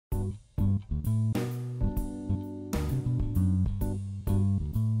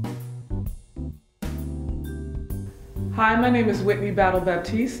Hi, my name is Whitney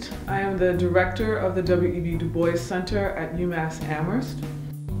Battle-Baptiste. I am the director of the W.E.B. Du Bois Center at UMass Amherst.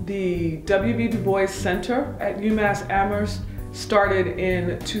 The W.E.B. Du Bois Center at UMass Amherst started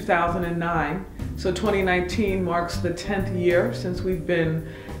in 2009. So 2019 marks the 10th year since we've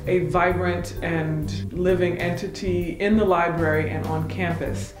been a vibrant and living entity in the library and on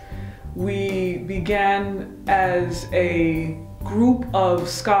campus. We began as a group of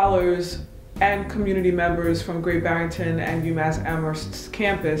scholars and community members from Great Barrington and UMass Amherst's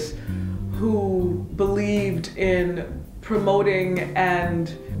campus who believed in promoting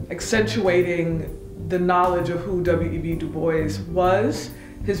and accentuating the knowledge of who W.E.B. Du Bois was,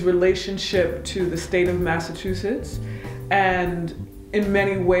 his relationship to the state of Massachusetts, and in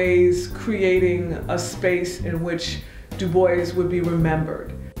many ways creating a space in which Du Bois would be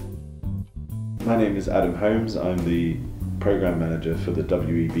remembered. My name is Adam Holmes. I'm the Program Manager for the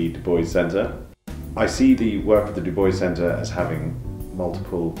W.E.B. Du Bois Center. I see the work of the Du Bois Center as having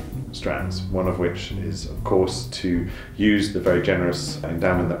multiple strands, one of which is, of course, to use the very generous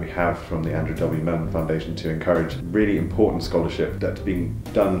endowment that we have from the Andrew W. Mellon Foundation to encourage really important scholarship that's being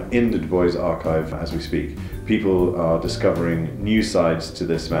done in the Du Bois archive as we speak. People are discovering new sides to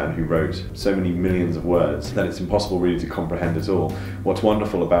this man who wrote so many millions of words that it's impossible really to comprehend it all. What's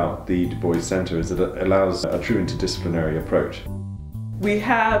wonderful about the Du Bois Center is that it allows a true interdisciplinary approach. We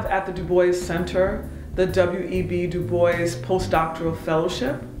have at the Du Bois Center the W.E.B. Du Bois Postdoctoral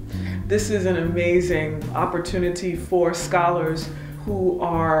Fellowship. This is an amazing opportunity for scholars who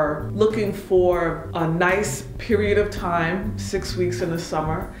are looking for a nice period of time, 6 weeks in the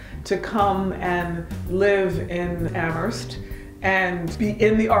summer, to come and live in Amherst and be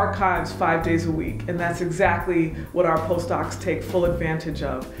in the archives 5 days a week. And that's exactly what our postdocs take full advantage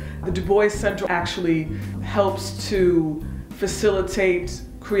of. The Du Bois Center actually helps to facilitate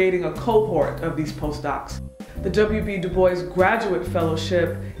creating a cohort of these postdocs. The W.E.B. Du Bois Graduate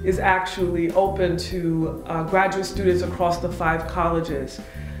Fellowship is actually open to graduate students across the 5 colleges.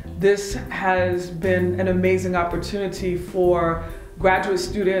 This has been an amazing opportunity for graduate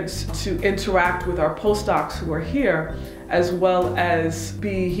students to interact with our postdocs who are here, as well as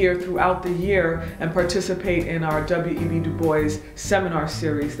be here throughout the year and participate in our W.E.B. Du Bois seminar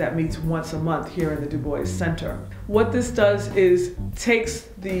series that meets once a month here in the Du Bois Center. What this does is takes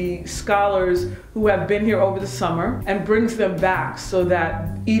the scholars who have been here over the summer and brings them back so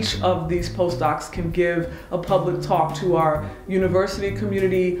that each of these postdocs can give a public talk to our university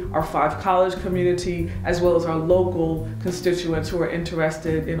community, our 5 college community, as well as our local constituents who are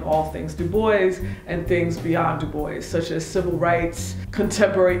interested in all things Du Bois and things beyond Du Bois, such as civil rights,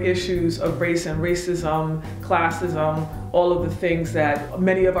 contemporary issues of race and racism, classism, all of the things that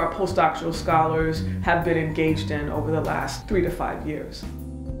many of our postdoctoral scholars have been engaged in over the last 3 to 5 years.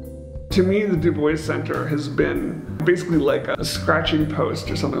 To me, the Du Bois Center has been basically like a scratching post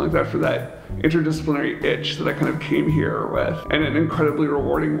or something like that for that interdisciplinary itch that I kind of came here with, and an incredibly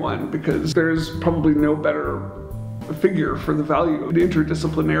rewarding one because there's probably no better figure for the value of the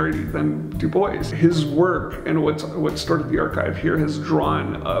interdisciplinarity than Du Bois. His work and what's stored at the archive here has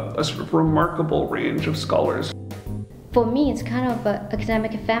drawn a sort of remarkable range of scholars. For me, it's kind of an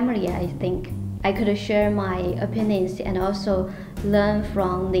academic family, I think. I could share my opinions and also learn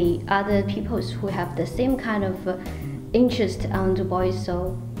from the other people who have the same kind of interest on Du Bois,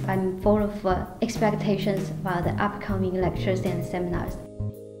 so I'm full of expectations about the upcoming lectures and seminars.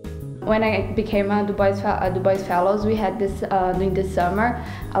 When I became a Du Bois Fellows, we had this during the summer,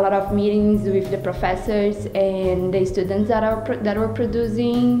 a lot of meetings with the professors and the students that were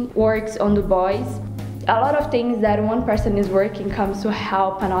producing works on Du Bois. A lot of things that one person is working comes to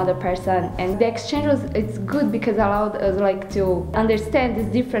help another person, and the exchange it's good because it allowed us to understand these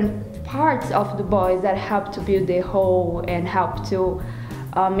different parts of Du Bois that help to build the whole and help to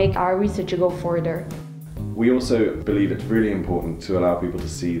make our research go further. We also believe it's really important to allow people to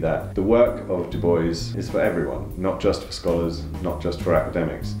see that the work of Du Bois is for everyone, not just for scholars, not just for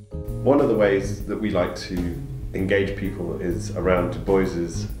academics. One of the ways that we like to engage people is around Du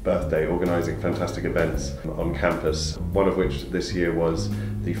Bois's birthday, organising fantastic events on campus, one of which this year was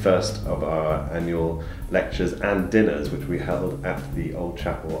the first of our annual lectures and dinners, which we held at the Old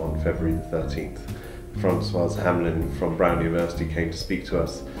Chapel on February the 13th. Francoise Hamlin from Brown University came to speak to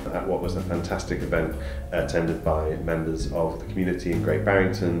us at what was a fantastic event attended by members of the community in Great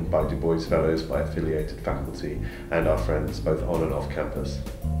Barrington, by Du Bois Fellows, by affiliated faculty and our friends both on and off campus.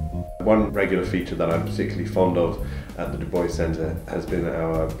 One regular feature that I'm particularly fond of at the Du Bois Center has been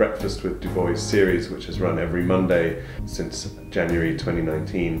our Breakfast with Du Bois series, which has run every Monday since January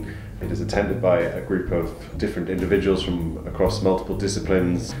 2019. It is attended by a group of different individuals from across multiple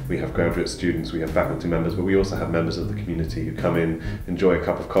disciplines. We have graduate students, we have faculty members, but we also have members of the community who come in, enjoy a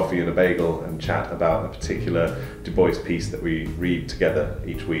cup of coffee and a bagel, and chat about a particular Du Bois piece that we read together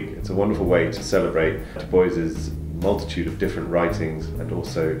each week. It's a wonderful way to celebrate Du Bois's multitude of different writings, and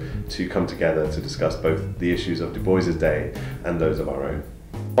also to come together to discuss both the issues of Du Bois's day and those of our own.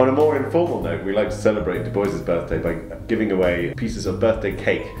 On a more informal note, we like to celebrate Du Bois's birthday by giving away pieces of birthday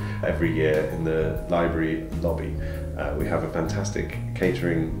cake every year in the library lobby. We have a fantastic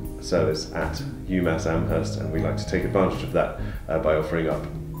catering service at UMass Amherst, and we like to take advantage of that by offering up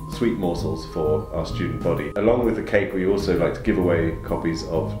sweet morsels for our student body. Along with the cake, we also like to give away copies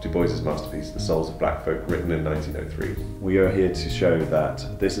of Du Bois's masterpiece, The Souls of Black Folk, written in 1903. We are here to show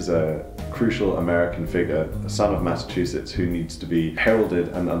that this is a crucial American figure, a son of Massachusetts, who needs to be heralded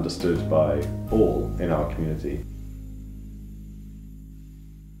and understood by all in our community.